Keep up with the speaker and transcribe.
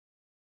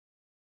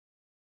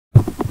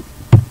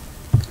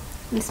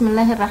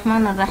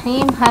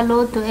Bismillahirrahmanirrahim.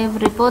 Hello to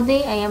everybody.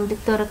 I am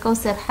Dr.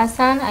 Kausar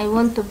Hassan. I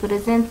want to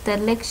present a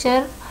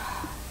lecture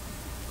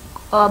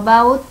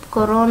about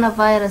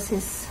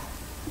coronaviruses.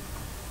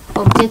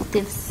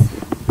 Objectives.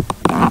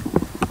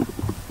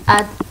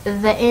 At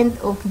the end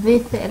of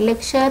this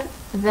lecture,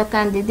 the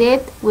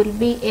candidate will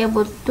be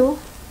able to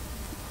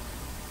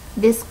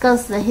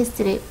discuss the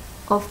history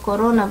of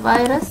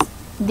coronavirus,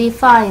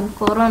 define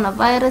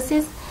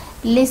coronaviruses,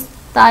 list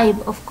type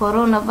of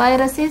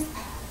coronaviruses,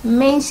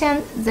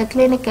 mention the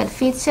clinical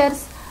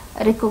features,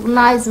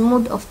 recognize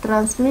mode of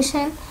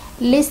transmission,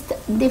 list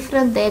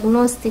different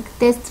diagnostic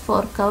tests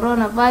for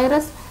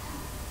coronavirus,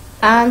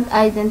 and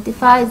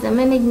identify the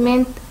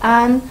management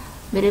and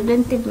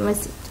preventive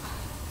methods.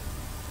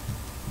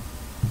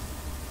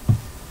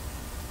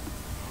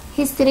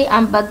 History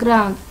and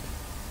background.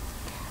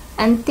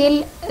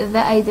 Until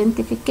the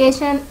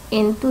identification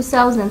in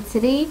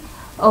 2003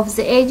 of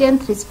the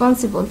agent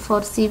responsible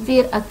for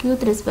severe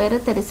acute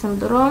respiratory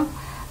syndrome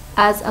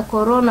as a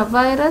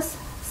coronavirus,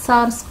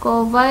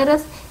 SARS-CoV,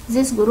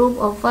 this group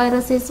of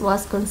viruses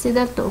was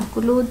considered to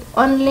include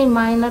only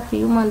minor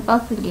human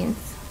pathogens.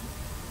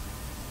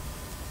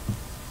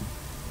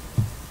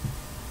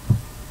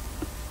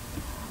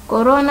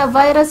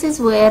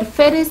 Coronaviruses were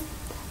first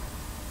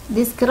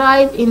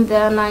described in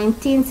the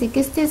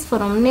 1960s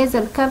from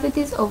nasal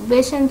cavities of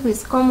patients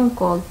with common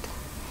cold.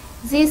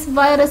 These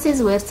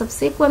viruses were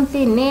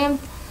subsequently named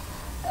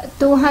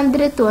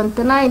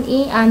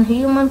 229E and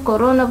human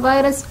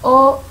coronavirus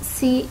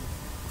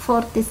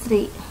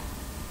OC43.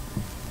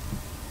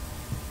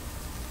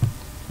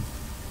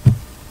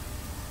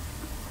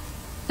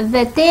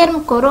 The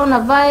term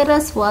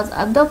coronavirus was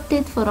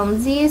adopted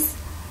from this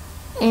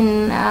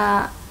in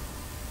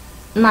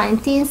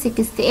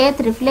 1968,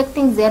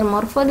 reflecting their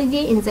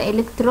morphology in the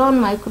electron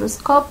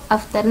microscope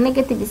after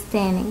negative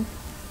staining.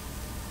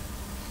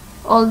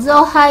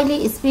 Although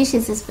highly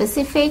species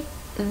specific,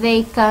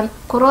 they can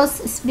cross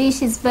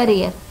species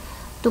barrier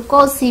to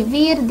cause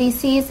severe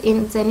disease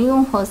in the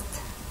new host.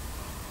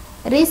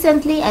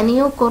 Recently, a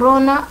new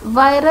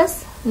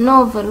coronavirus,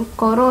 novel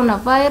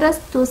coronavirus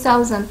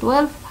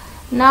 2012,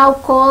 now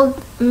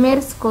called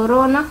MERS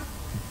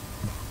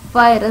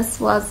coronavirus,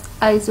 was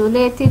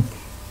isolated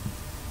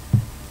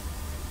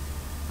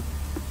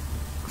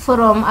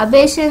from a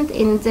patient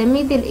in the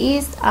Middle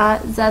East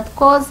that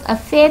caused a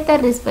fatal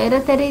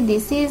respiratory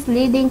disease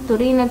leading to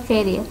renal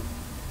failure.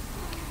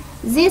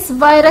 This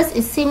virus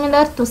is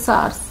similar to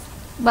SARS,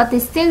 but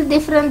is still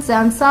different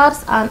than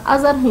SARS and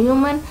other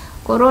human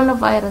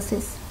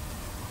coronaviruses.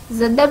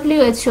 The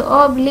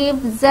WHO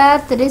believes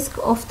that risk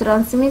of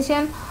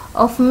transmission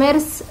of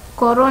MERS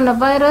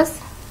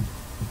coronavirus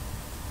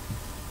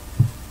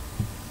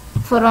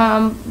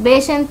from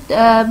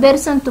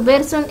person to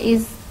person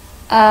is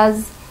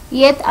as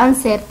yet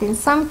uncertain.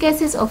 Some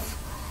cases of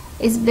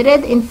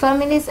spread in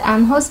families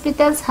and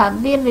hospitals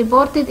have been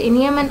reported in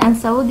Yemen and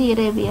Saudi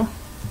Arabia.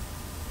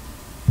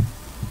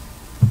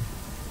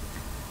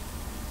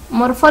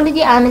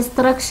 Morphology and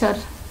structure.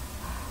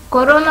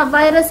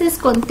 Coronaviruses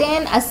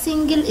contain a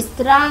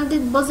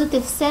single-stranded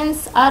positive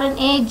sense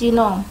RNA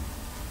genome,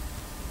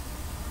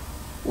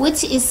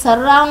 which is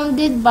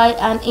surrounded by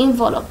an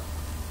envelope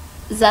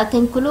that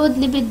includes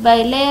lipid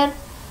bilayer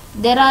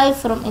derived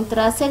from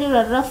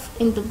intracellular rough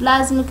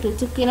endoplasmic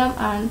reticulum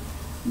and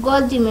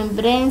Golgi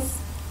membranes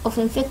of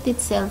infected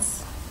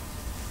cells.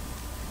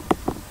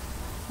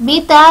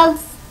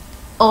 Petals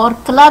or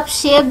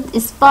club-shaped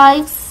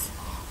spikes,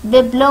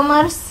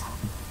 biblomers,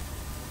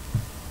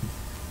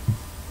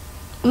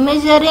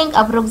 measuring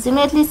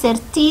approximately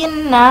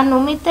 13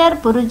 nanometers,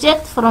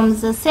 project from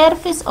the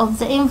surface of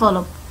the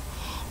envelope,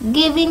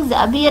 giving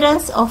the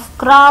appearance of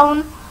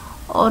crown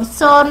or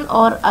thorn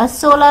or a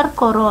solar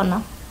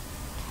corona.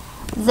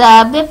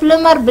 The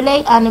biplomer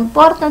play an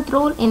important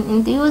role in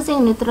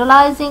inducing,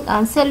 neutralizing,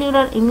 and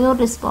cellular immune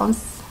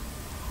response.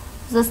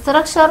 The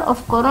structure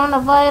of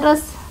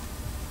coronavirus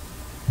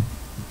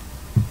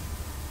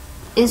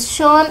is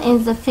shown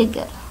in the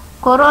figure.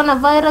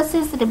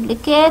 Coronaviruses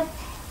replicate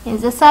in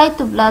the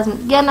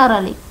cytoplasm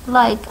generally,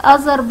 like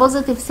other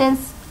positive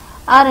sense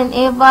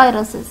RNA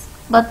viruses,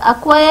 but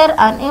acquire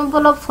an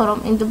envelope from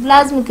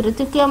endoplasmic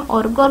reticulum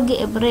or Golgi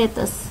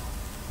apparatus.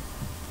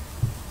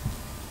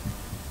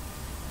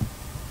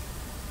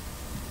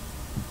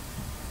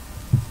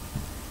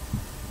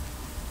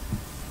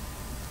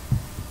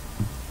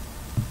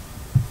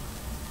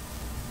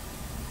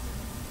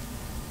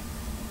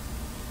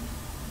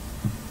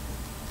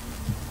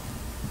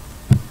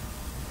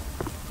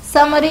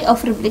 Summary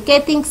of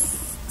replicating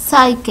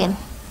cycle.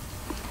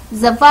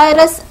 The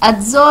virus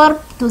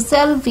adsorbs to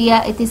cell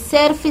via its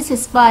surface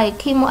spike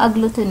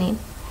hemagglutinin,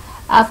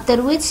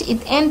 after which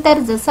it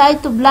enters the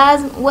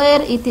cytoplasm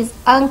where it is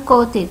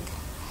uncoated.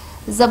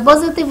 The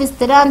positive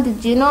stranded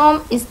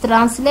genome is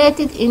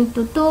translated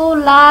into two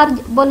large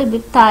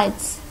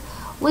polypeptides,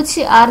 which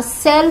are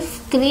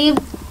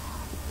self-cleaved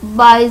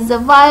by the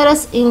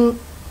virus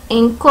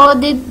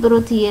encoded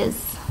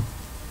protease.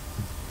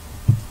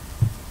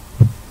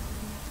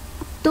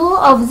 Two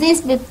of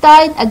these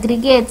peptide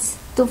aggregates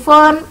to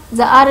form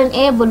the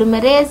RNA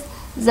polymerase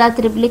that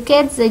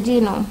replicates the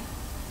genome.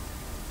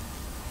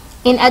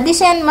 In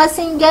addition,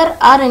 messenger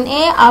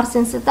RNA are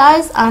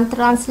sensitized and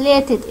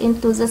translated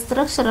into the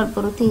structural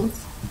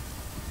proteins.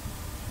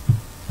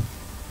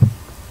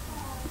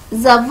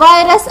 The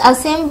virus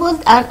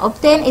assembled and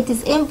obtained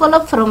its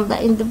envelope from the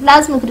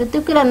endoplasmic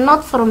reticulum,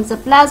 not from the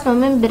plasma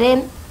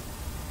membrane.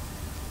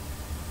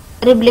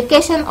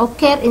 Replication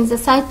occurs in the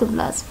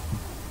cytoplasm.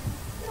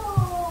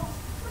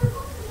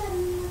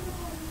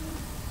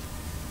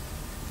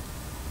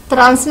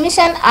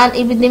 Transmission and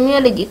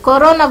epidemiology.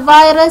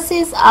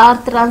 Coronaviruses are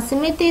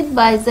transmitted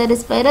by the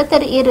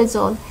respiratory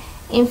aerosol.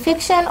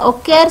 Infection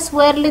occurs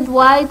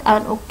worldwide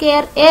and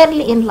occurs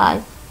early in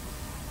life,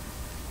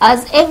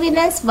 as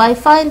evidenced by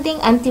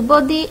finding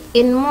antibody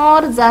in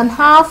more than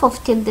half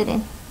of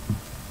children.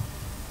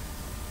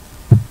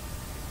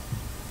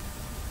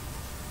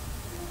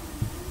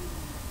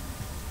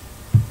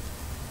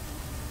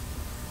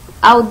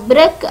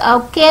 Outbreak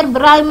occur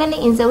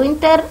primarily in the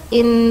winter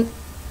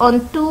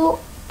on 2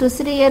 to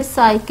 3 year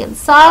cycle.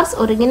 SARS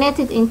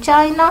originated in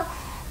China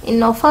in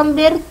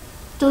November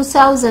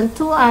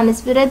 2002 and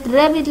spread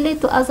rapidly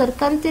to other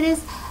countries.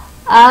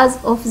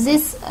 As of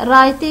this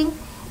writing,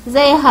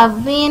 there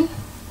have been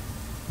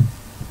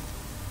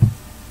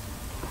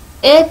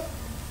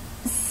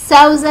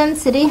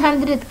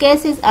 8,300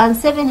 cases and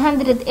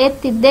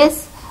 780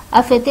 deaths,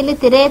 a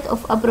fatality rate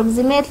of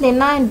approximately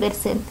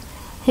 9%.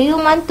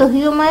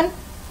 Human-to-human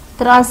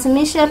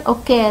transmission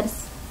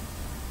occurs,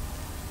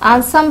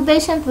 and some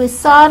patients with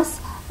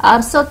SARS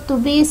are thought to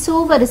be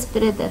super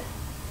spreader,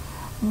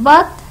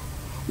 but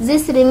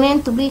this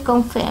remains to be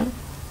confirmed.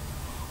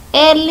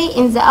 Early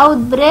in the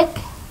outbreak,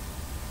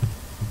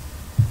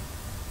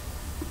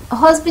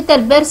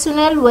 hospital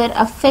personnel were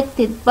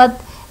affected,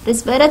 but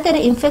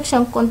respiratory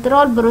infection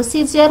control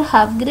procedures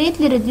have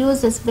greatly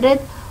reduced the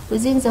spread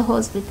within the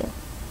hospital.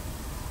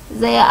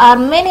 There are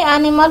many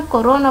animal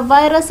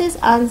coronaviruses,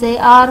 and they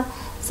are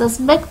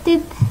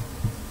suspected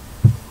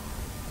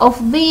of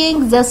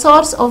being the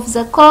source of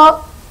the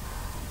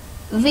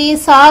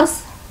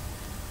SARS.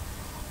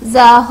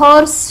 The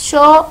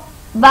horseshoe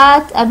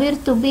bat appears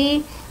to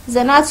be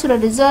the natural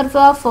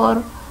reservoir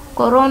for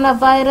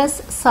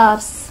coronavirus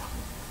SARS,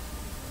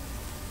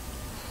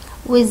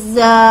 with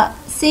the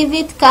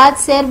civet cat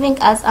serving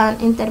as an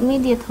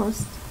intermediate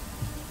host.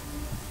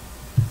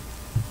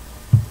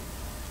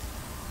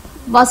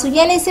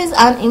 Pathogenesis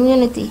and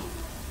immunity.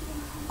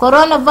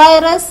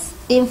 Coronavirus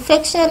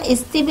infection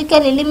is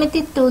typically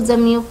limited to the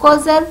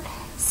mucosal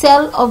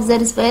cell of the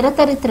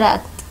respiratory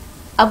tract.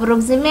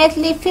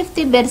 Approximately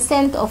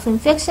 50% of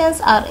infections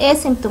are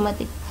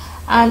asymptomatic,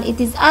 and it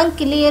is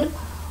unclear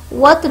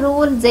what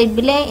role they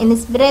play in the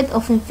spread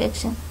of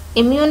infection.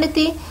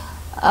 Immunity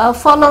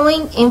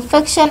following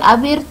infection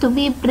appears to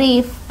be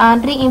brief,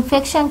 and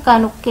reinfection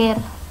can occur.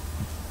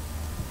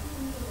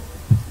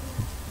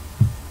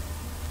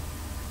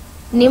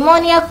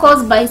 Pneumonia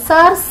caused by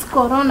SARS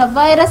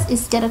coronavirus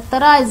is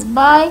characterized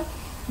by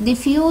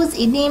diffuse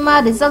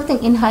edema resulting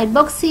in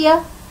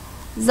hypoxia.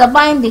 The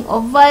binding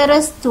of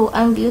virus to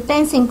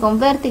angiotensin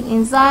converting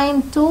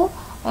enzyme 2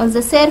 on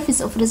the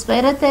surface of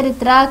respiratory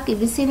tract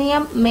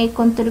epithelium may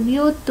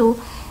contribute to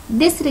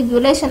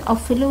dysregulation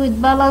of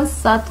fluid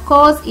balance that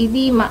cause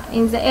edema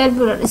in the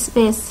alveolar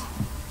space.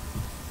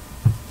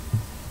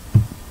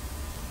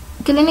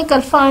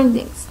 Clinical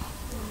findings.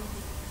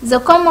 The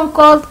common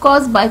cold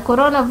caused by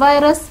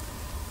coronavirus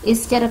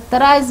is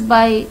characterized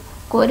by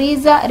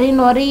coryza,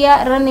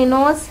 rhinorrhea, runny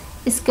nose,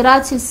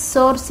 scratchy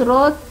sore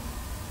throat,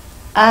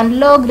 and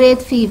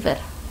low-grade fever.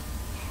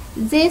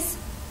 This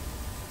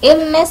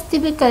illness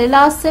typically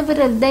lasts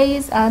several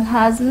days and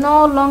has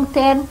no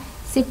long-term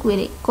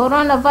sequelae.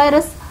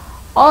 Coronavirus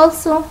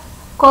also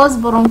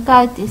causes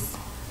bronchitis.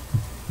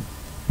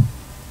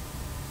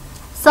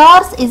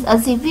 SARS is a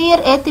severe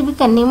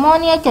atypical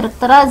pneumonia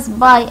characterized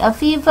by a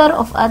fever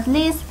of at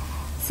least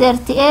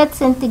 38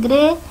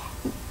 centigrade,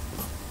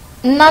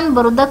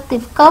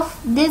 non-productive cough,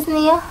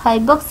 dyspnea,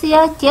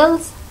 hypoxia,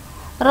 chills,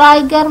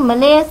 rigor,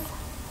 malaise,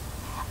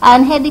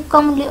 and headache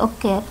commonly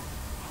occur,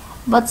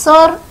 but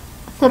sore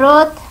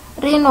throat,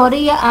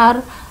 rhinorrhea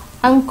are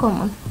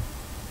uncommon.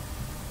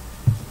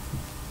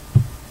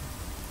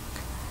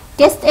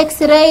 Chest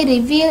X-ray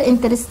reveal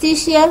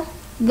interstitial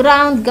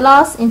ground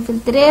glass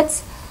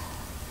infiltrates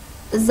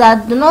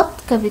that do not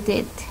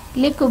cavitate.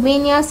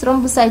 Leukopenia,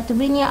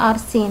 thrombocytopenia are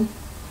seen.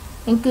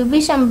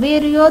 Incubation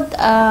period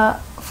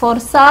for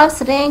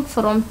SARS range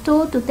from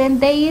 2 to 10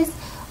 days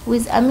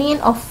with a mean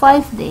of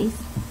 5 days.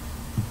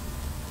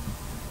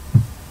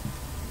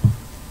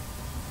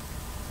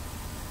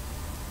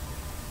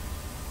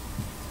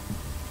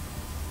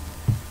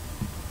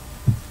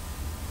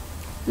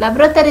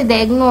 Laboratory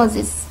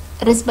diagnosis.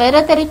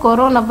 Respiratory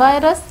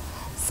coronavirus.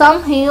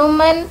 Some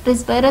human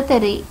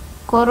respiratory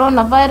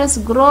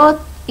coronavirus grow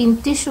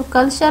in tissue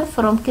culture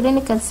from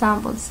clinical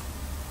samples.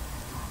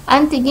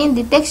 Antigen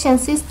detection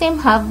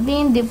systems have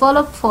been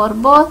developed for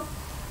both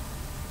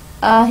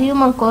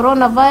human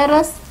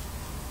coronavirus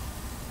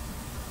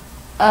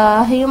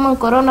human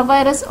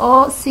coronavirus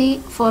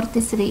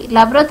OC43.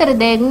 Laboratory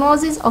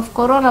diagnosis of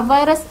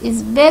coronavirus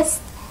is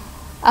best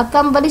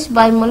accomplished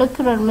by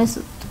molecular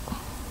method.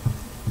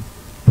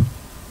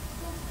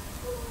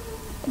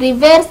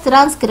 Reverse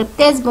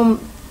transcriptase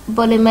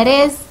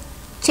polymerase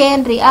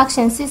chain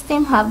reaction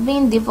system have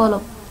been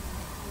developed.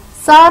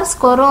 SARS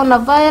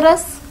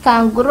coronavirus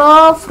can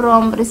grow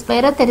from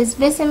respiratory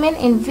specimen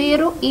in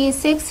viru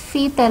E6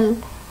 fetal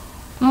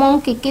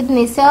monkey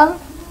kidney cell.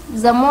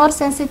 The more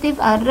sensitive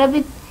and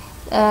rapid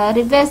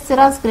reverse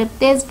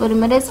transcriptase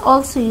polymerase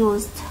also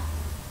used.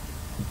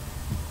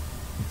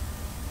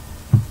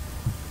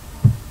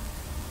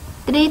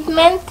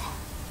 Treatment: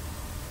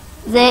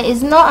 there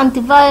is no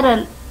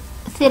antiviral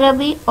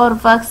therapy or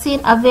vaccine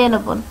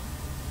available.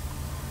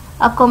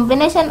 A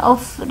combination of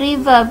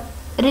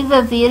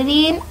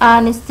ribavirin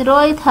and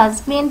steroid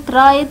has been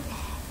tried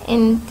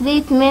in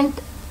treatment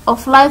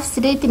of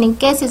life-threatening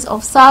cases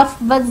of SARS,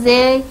 but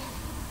their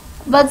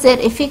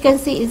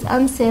efficacy is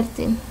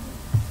uncertain.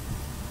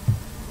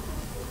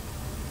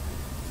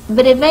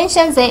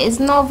 Prevention: there is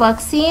no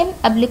vaccine.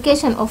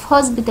 Application of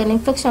hospital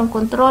infection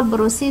control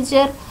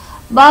procedure,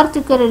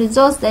 particularly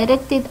those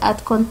directed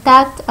at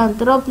contact and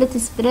droplet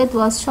spread,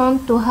 was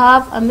shown to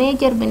have a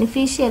major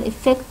beneficial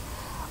effect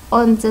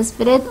on the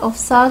spread of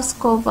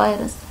SARS-CoV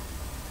virus.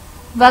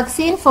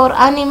 Vaccine for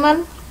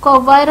animal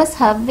CoV virus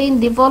have been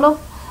developed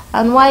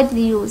and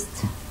widely used.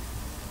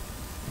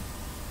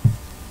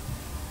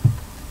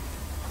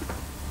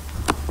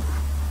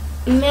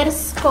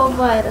 MERS CoV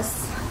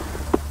virus.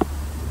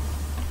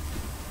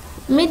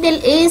 Middle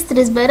East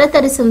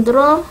Respiratory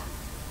Syndrome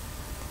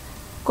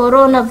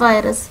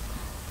coronavirus.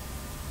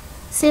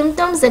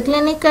 Symptoms: the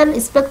clinical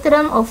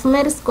spectrum of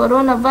MERS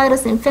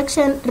coronavirus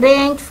infection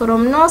range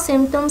from no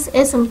symptoms,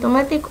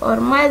 asymptomatic or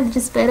mild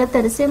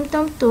respiratory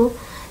symptoms, to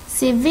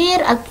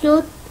severe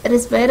acute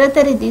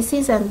respiratory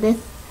disease and death.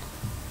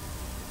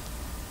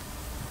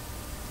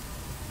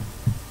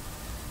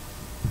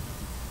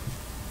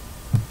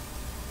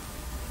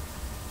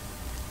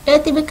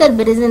 Atypical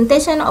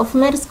presentation of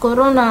MERS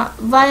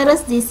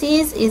coronavirus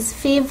disease is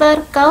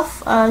fever,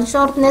 cough, and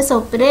shortness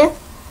of breath.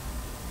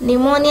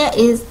 Pneumonia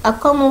is a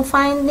common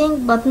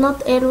finding but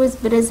not always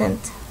present.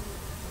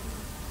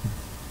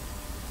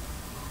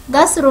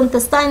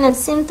 Gastrointestinal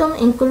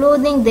symptoms,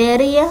 including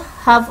diarrhea,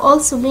 have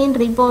also been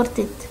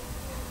reported.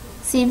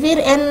 Severe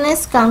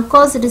illness can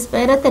cause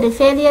respiratory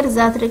failure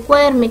that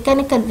require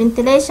mechanical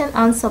ventilation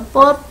and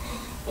support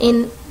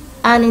in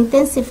an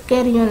intensive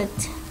care unit.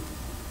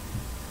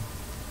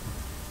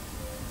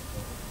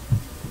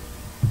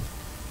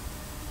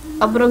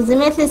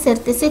 Approximately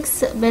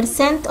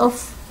 36%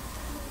 of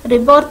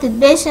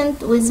reported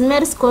patients with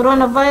MERS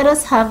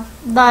coronavirus have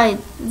died.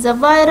 The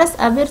virus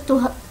appears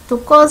to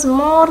cause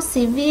more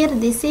severe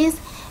disease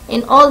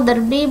in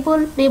older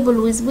people, people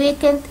with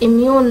weakened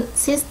immune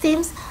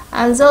systems,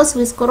 and those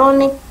with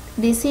chronic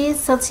disease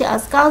such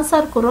as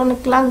cancer,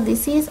 chronic lung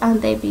disease,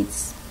 and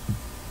diabetes.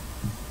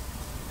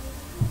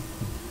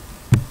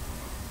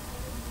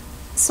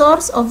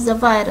 Source of the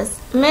virus: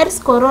 MERS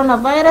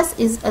coronavirus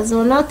is a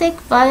zoonotic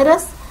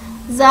virus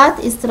that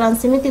is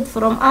transmitted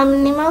from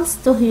animals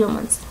to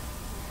humans.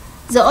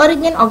 The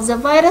origin of the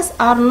virus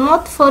are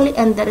not fully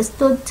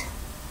understood,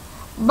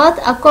 but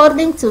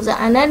according to the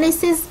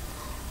analysis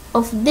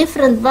of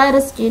different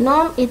virus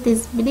genome, it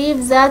is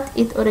believed that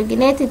it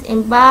originated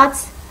in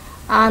bats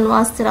and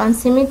was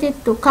transmitted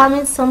to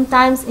camels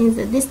sometimes in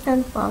the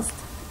distant past.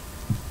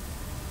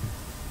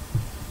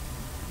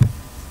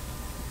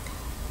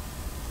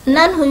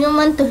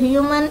 Non-human to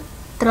human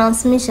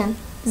transmission.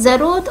 The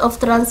route of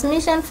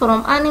transmission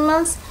from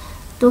animals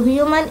to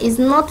human is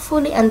not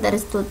fully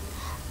understood,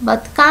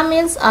 but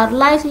camels are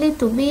likely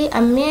to be a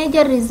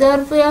major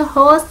reservoir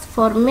host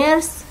for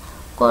MERS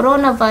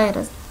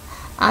coronavirus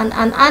and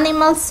an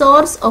animal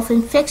source of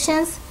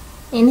infections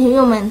in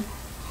humans.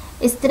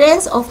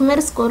 Strains of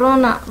MERS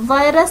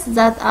coronavirus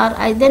that are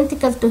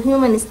identical to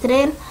human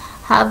strain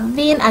have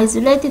been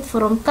isolated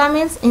from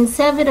camels in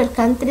several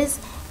countries,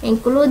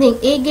 including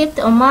Egypt,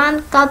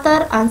 Oman,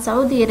 Qatar, and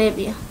Saudi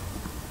Arabia.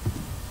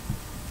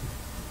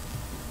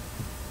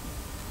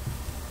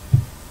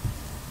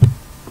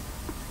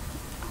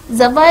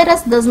 The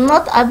virus does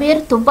not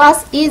appear to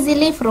pass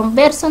easily from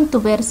person to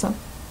person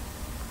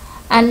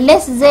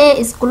unless there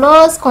is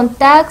close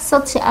contact,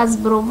 such as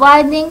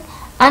providing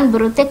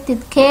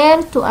unprotected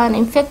care to an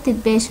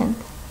infected patient.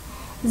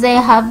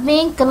 There have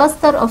been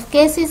clusters of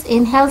cases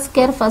in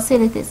healthcare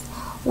facilities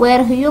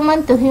where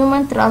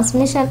human-to-human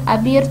transmission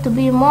appear to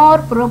be more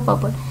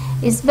probable,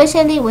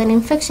 especially when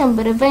infection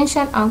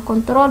prevention and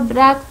control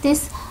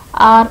practices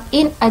are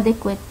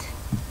inadequate.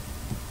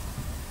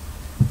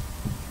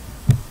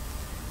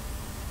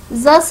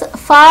 Thus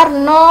far,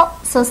 no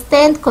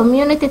sustained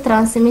community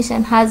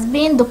transmission has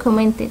been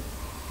documented.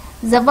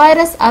 The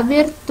virus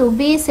appears to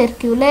be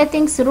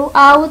circulating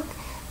throughout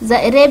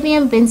the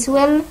Arabian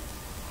Peninsula,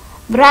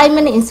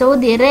 primarily in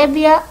Saudi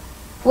Arabia,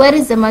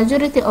 where the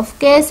majority of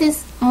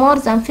cases, more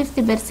than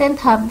 50%,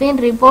 have been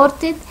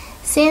reported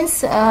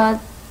since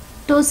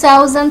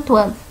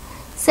 2012.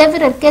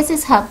 Several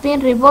cases have been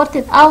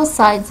reported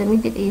outside the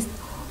Middle East.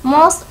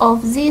 Most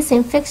of these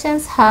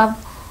infections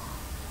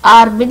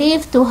are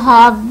believed to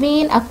have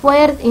been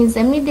acquired in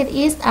the Middle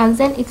East and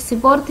then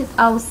exported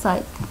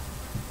outside.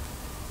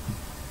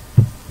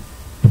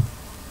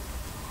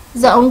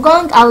 The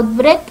ongoing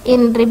outbreak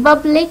in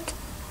Republic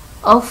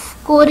of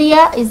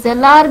Korea is the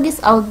largest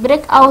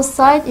outbreak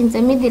outside in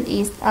the Middle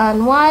East,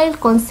 and while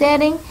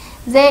concerning,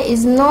 there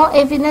is no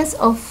evidence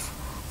of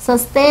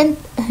sustained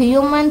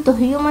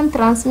human-to-human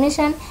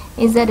transmission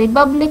in the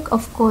Republic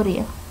of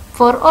Korea.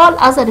 For all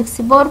other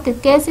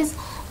exported cases,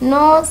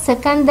 no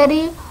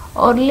secondary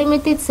or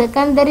limited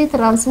secondary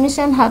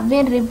transmission have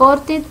been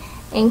reported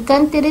in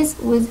countries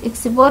with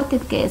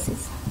exported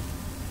cases.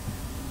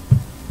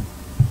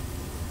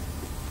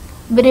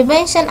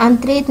 Prevention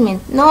and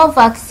treatment. No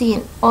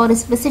vaccine or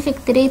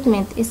specific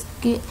treatment is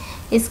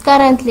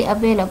currently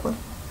available.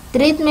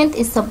 Treatment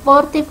is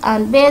supportive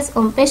and based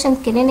on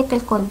patient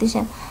clinical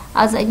condition.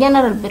 As a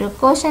general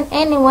precaution,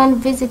 anyone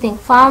visiting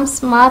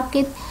farms,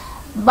 market,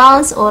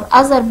 barns, or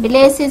other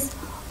places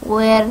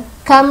where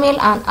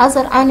camel and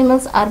other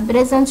animals are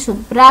present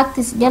should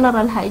practice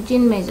general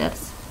hygiene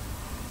measures,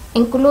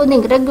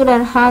 including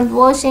regular hand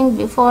washing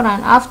before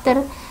and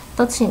after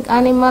touching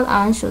animal,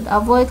 and should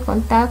avoid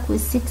contact with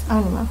sick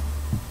animal.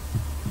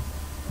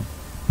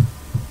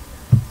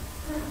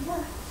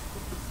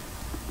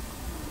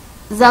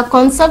 The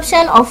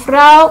consumption of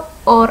raw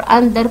or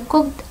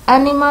undercooked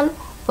animal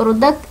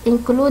product,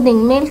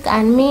 including milk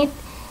and meat,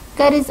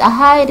 carries a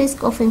high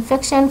risk of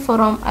infection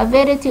from a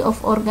variety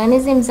of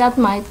organisms that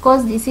might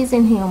cause disease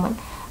in human.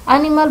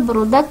 Animal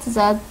products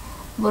that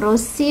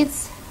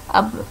proceeds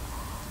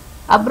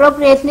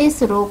appropriately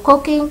through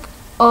cooking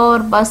or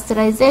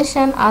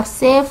pasteurization are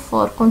safe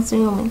for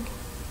consuming,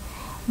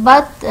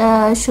 but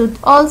should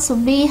also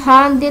be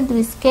handled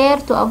with care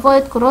to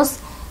avoid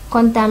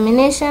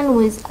cross-contamination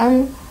with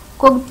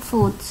uncooked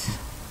foods.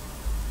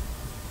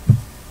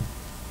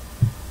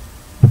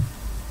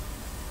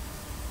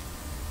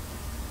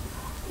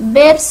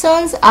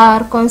 Persons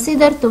are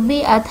considered to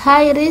be at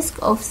high risk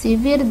of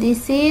severe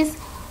disease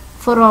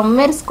from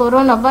MERS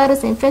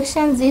coronavirus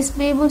infection. These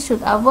people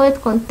should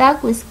avoid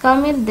contact with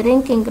camel,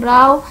 drinking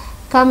raw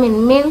camel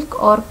milk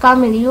or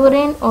camel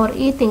urine, or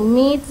eating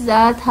meat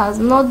that has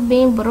not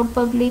been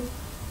properly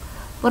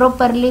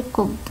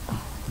cooked.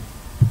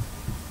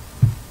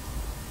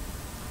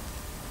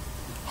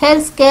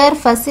 Healthcare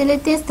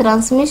facilities.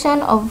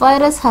 Transmission of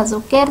virus has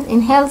occurred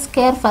in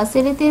healthcare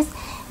facilities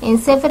in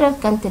several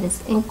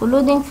countries,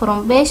 including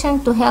from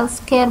patient to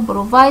healthcare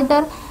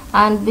provider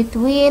and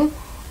between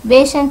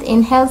patient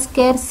in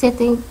healthcare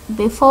setting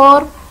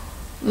before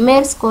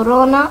MERS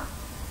coronavirus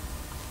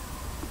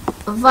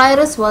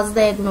was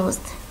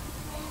diagnosed.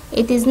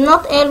 It is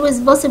not always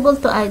possible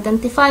to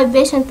identify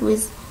patient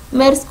with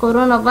MERS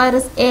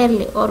coronavirus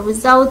early or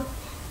without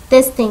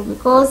testing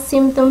because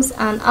symptoms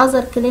and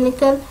other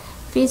clinical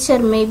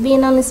features may be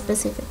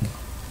non-specific.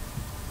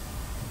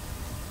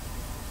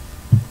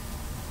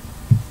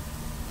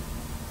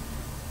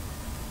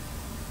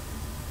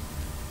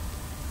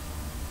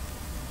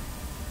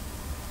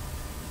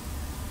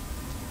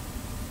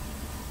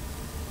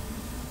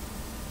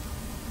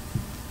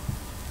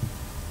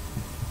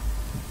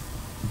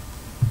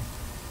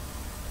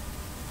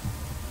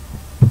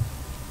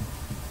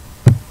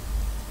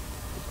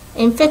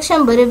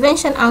 Infection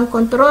prevention and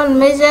control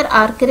measures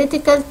are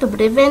critical to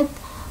prevent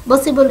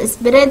possible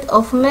spread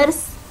of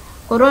MERS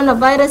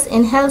coronavirus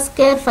in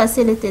healthcare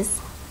facilities.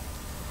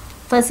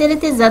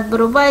 Facilities that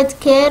provide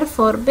care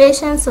for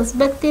patients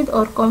suspected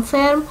or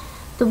confirmed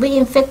to be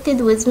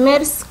infected with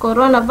MERS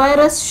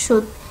coronavirus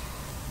should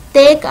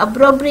take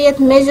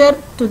appropriate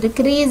measures to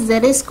decrease the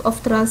risk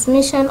of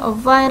transmission of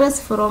virus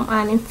from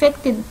an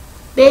infected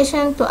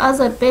patient to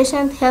other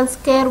patient,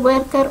 healthcare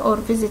worker, or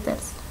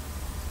visitors.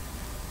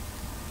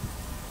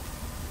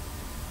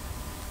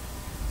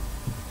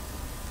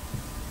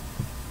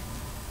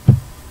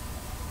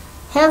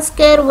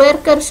 Healthcare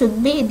workers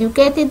should be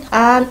educated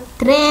and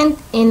trained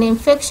in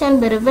infection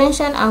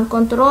prevention and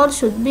control,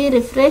 should be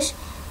refreshed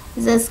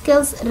the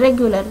skills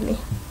regularly.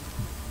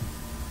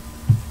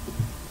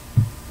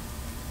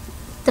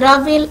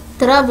 Travel.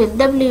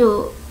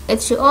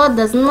 WHO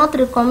does not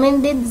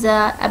recommend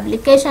the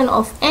application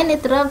of any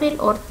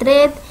travel or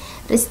trade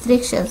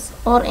restrictions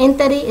or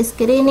entry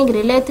screening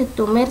related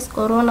to MERS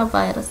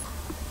coronavirus.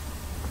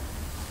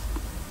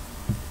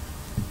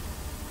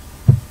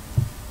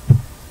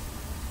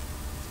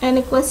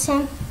 Any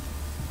question?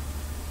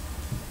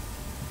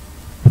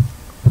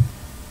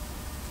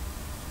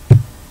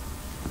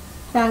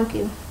 Thank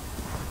you.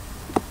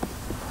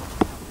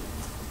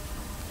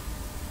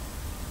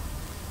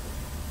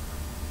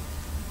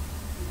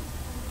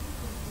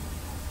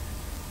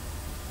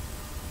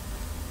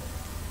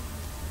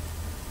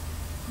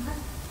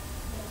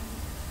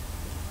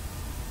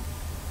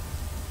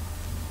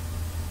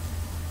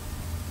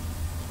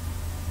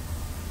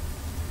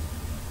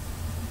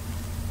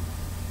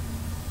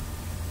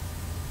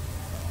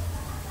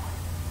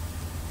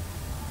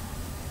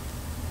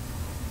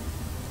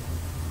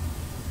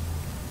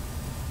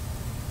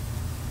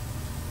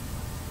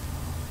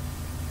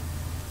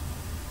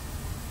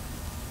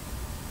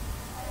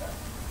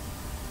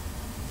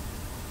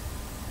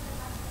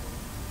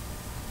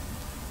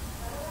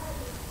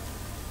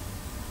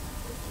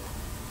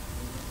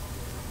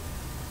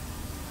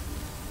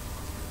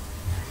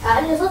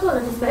 أعلي صوت ولا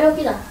تسمعيه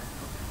كده؟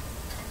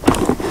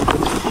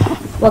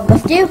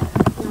 وقفتيه؟